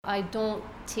I don't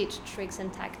teach tricks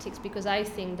and tactics because I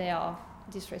think they are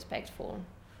disrespectful,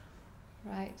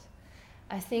 right?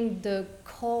 I think the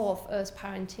core of us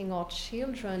parenting our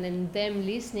children and them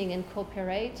listening and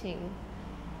cooperating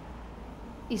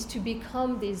is to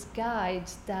become these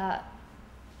guides that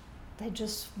they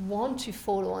just want to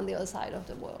follow on the other side of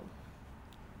the world.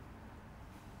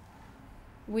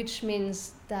 Which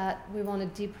means that we want to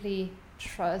deeply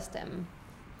trust them.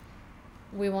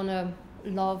 We want to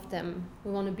love them.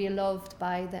 We want to be loved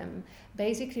by them.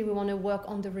 Basically, we want to work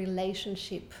on the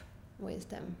relationship with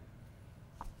them.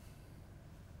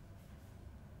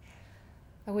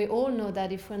 And we all know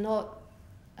that if we're not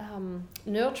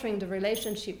nurturing the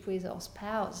relationship with our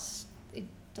spouse, it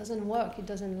doesn't work, it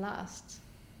doesn't last,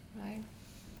 right?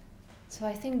 So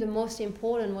I think the most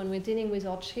important when we're dealing with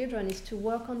our children is to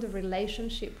work on the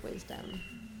relationship with them,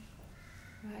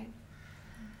 right?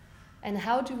 And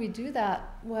how do we do that?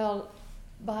 Well,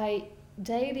 by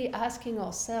daily asking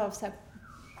ourselves, like,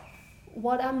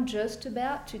 what I'm just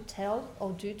about to tell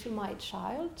or do to my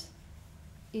child,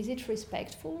 is it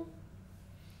respectful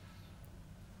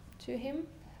to him?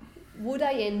 Would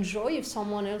I enjoy if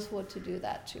someone else were to do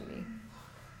that to me?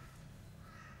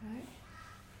 Right?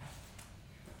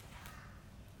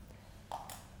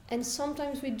 And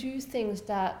sometimes we do things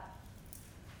that,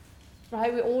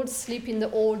 right, we all slip in the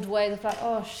old way of like,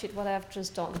 oh shit, what I've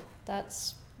just done.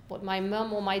 That's what my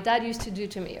mom or my dad used to do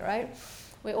to me, right?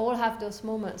 We all have those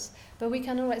moments. But we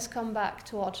can always come back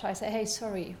to our child and say, hey,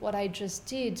 sorry, what I just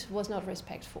did was not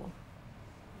respectful,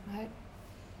 right?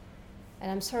 And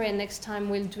I'm sorry, and next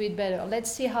time we'll do it better.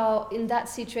 Let's see how, in that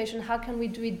situation, how can we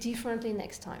do it differently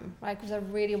next time, right? Because I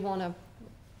really want to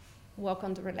work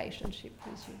on the relationship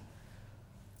with you.